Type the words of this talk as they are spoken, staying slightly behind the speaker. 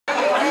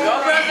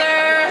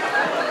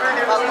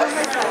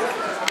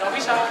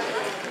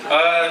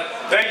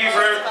thank you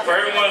for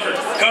everyone for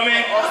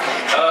coming.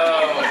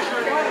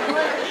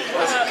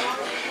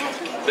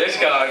 This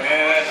guy,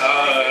 man.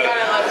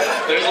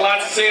 There's a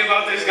lot to say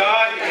about this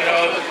guy. You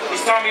know,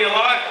 he's taught me a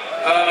lot.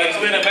 He's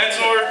been a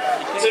mentor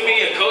to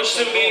me, a coach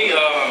to me.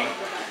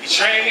 He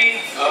trained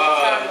me.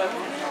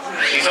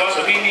 He's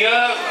also beat me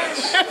up.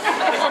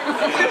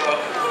 You know,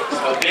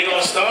 a big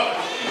old stump.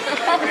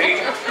 Right?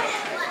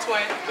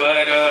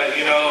 But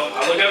you know,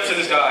 I look up to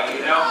this guy.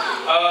 You know,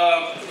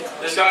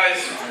 this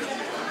guy's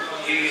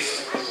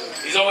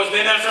he's always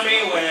been there for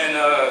me when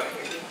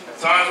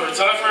times were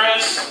tough for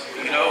us.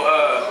 You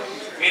know,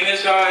 me and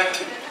this guy,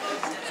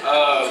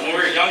 when we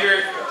were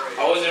younger,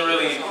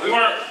 we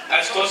weren't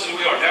as close as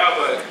we are now,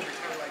 but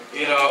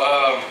you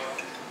know,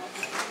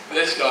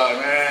 this guy,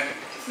 man.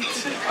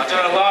 I've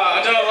done a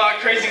lot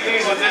of crazy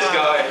things with this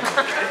guy.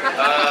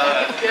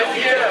 That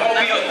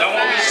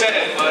won't be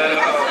said, but you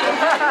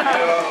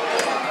know,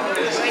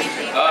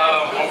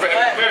 I'm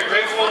very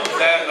grateful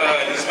that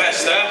he's met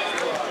Steph.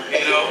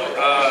 You know,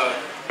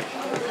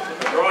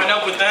 growing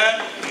up with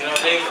them, you know,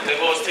 they've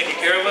always taken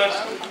care of us,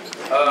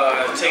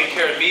 taking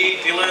care of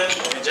me, Dylan,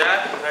 and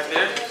Jack right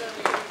there.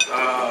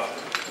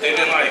 They've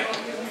been like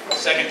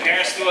second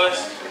parents to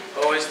us,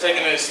 always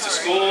taking us to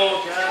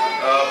school,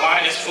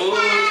 buying us food.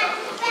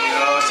 You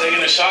know,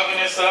 taking us shopping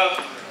and stuff.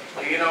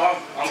 You know,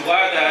 I'm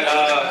glad that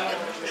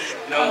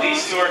you know,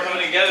 these two are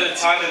coming together to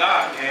tie the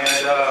knot, and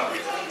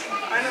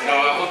you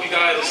know, I hope you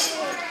guys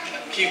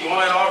keep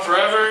going on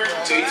forever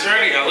to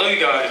eternity. I love you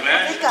guys,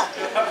 man.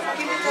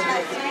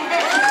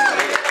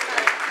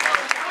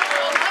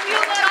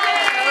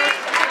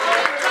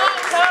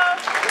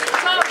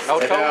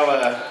 And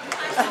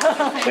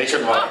now, nature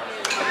water.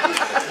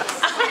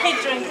 I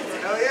drink.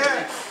 Oh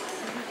yeah.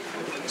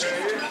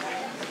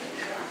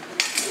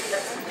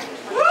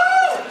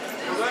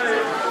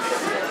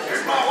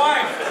 Here's my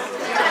wife.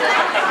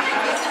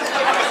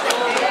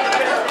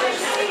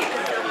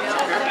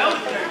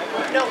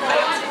 No,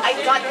 I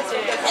got this.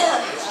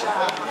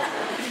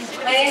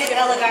 My name is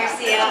Ella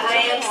Garcia.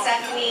 I am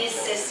Stephanie's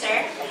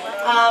sister.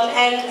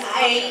 And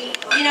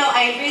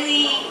I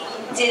really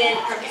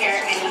didn't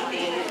prepare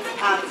anything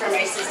for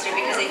my sister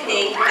because I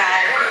think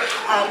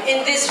that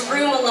in this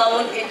room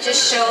alone, it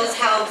just shows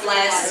how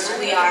blessed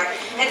we are.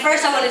 And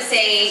first I want to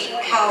say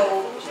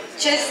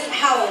just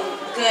how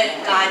good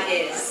God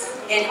is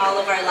in all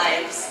of our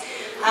lives.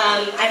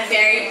 I'm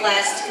very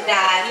blessed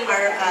that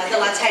the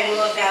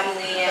Lataimua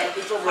family and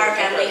our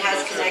family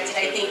has connected.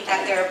 I think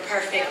that they're a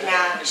perfect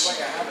match.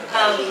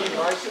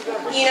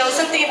 You know,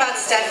 something about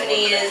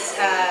Stefanie is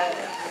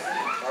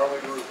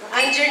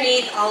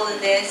underneath all of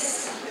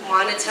this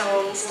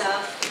monotone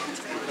stuff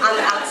on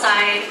the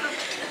outside,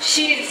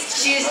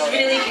 she's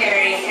really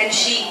caring and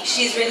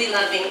she's really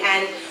loving.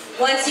 And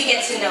once you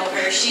get to know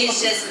her,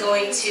 she's just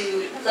going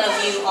to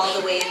love you all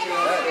the way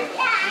through.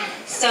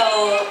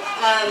 So,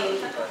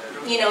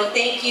 you know,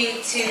 thank you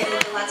to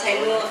the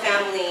Lataimua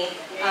family.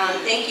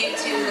 Thank you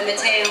to the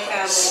Mateo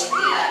family,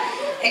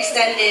 the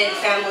extended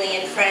family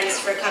and friends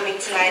for coming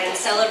tonight and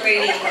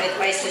celebrating with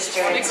my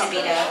sister and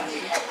Tevita.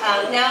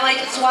 Now I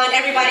just want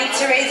everybody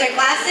to raise their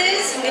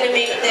glasses. I'm going to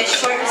make this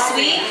short and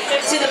sweet.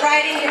 To the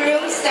bride and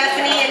groom,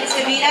 Stefanie and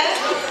Tevita,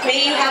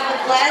 may you have a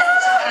blessed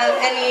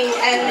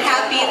and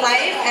happy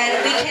life,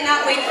 and we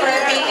cannot wait for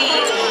our baby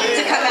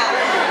to come out.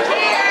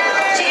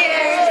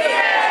 Cheers!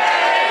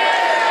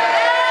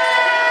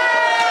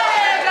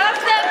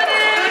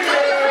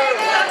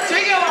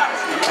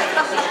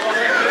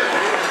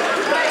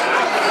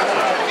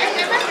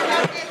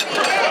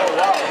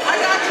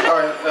 All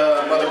right,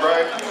 Mother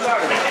Bride.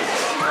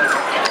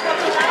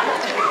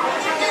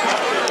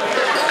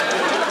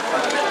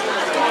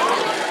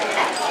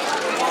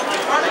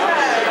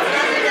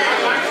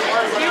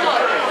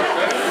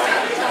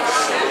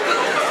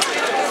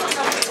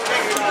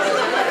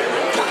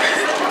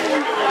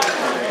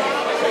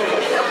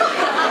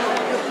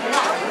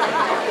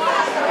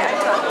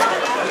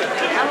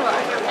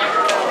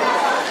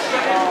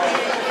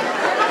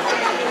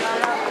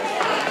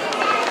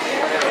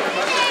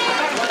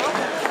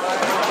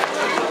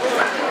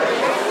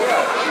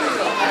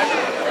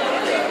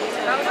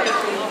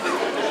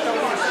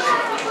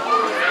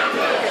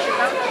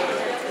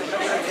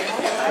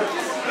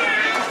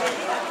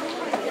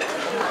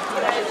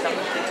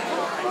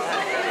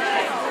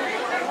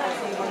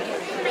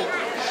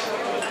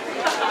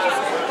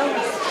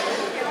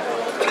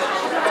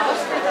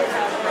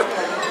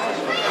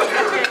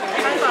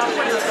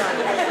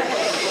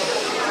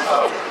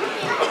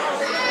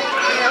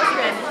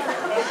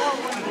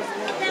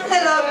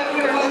 Hello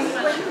everyone.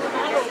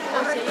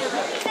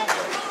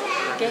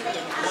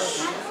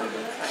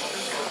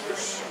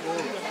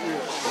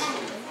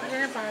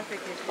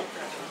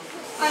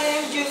 I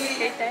am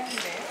Julie,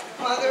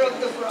 mother of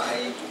the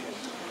bride.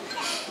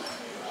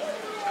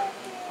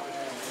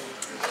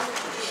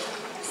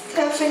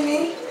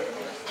 Stefanie.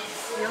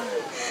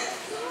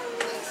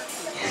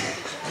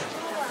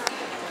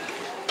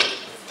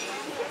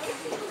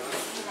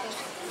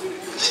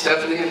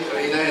 Stefanie and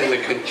Tevita, in the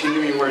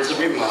continuing words of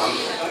your mom,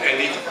 I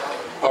need to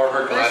borrow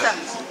her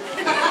glasses.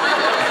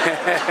 In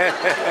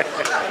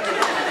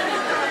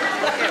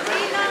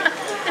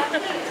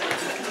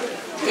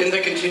the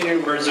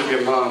continuing words of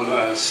your mom,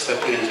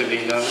 Stefanie and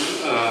Tevita,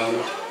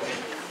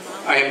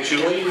 I am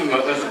Julie,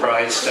 mother of the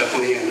bride,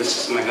 Stefanie, and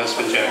this is my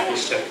husband, Jackie,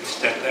 Stephanie's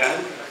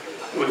stepdad.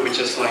 We would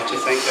just like to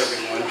thank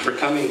everyone for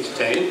coming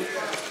today.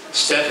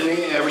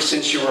 Stephanie, ever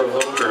since you were a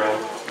little girl,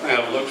 I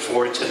have looked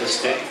forward to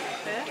this day.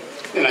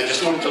 And I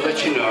just wanted to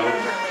let you know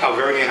how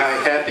very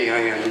happy I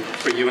am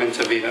for you and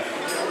Tevita.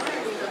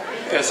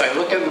 As I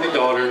look at my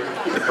daughter,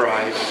 the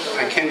bride,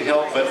 I can't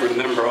help but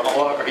remember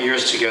all our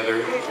years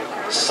together,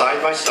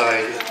 side by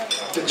side,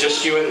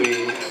 just you and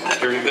me,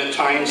 during good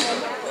times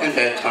and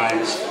bad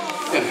times,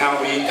 and how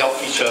we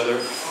helped each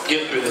other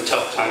get through the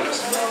tough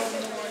times.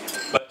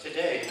 But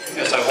today,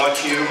 as I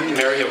watch you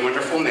marry a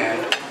wonderful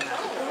man,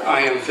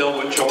 I am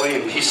filled with joy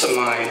and peace of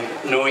mind,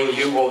 knowing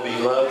you will be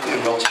loved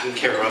and well taken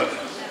care of.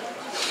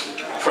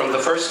 From the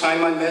first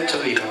time I met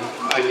Tevita,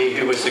 I knew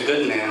he was a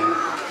good man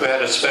who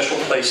had a special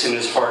place in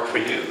his heart for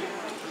you.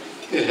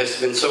 It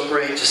has been so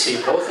great to see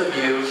both of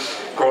you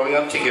growing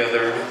up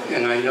together,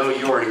 and I know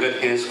you are in good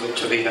hands with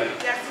Tevita.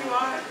 Yes, you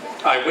are.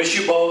 I wish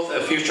you both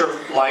a future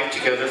life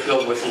together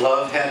filled with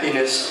love,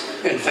 happiness,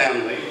 and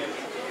family.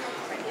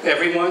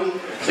 Everyone,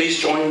 please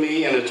join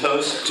me in a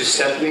toast to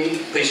Stephanie.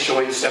 Please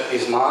join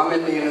Stephanie's mom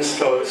and me in this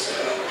toast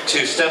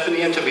to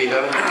Stefanie and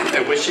Tevita,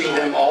 and wishing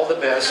them all the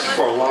best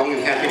for a long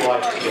and happy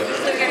life together.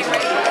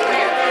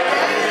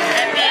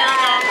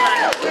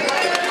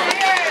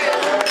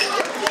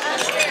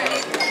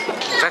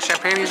 Is that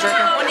champagne he's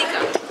drinking?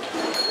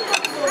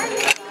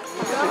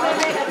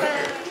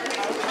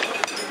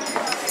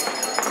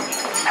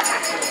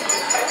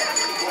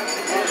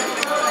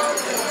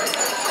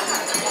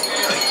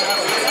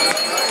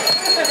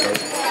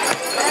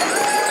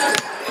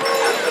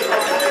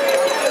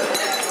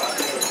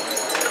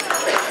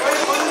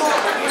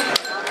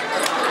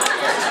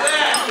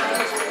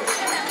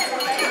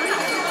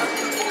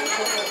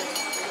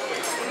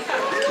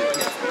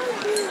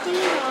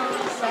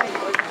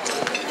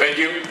 Thank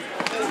you.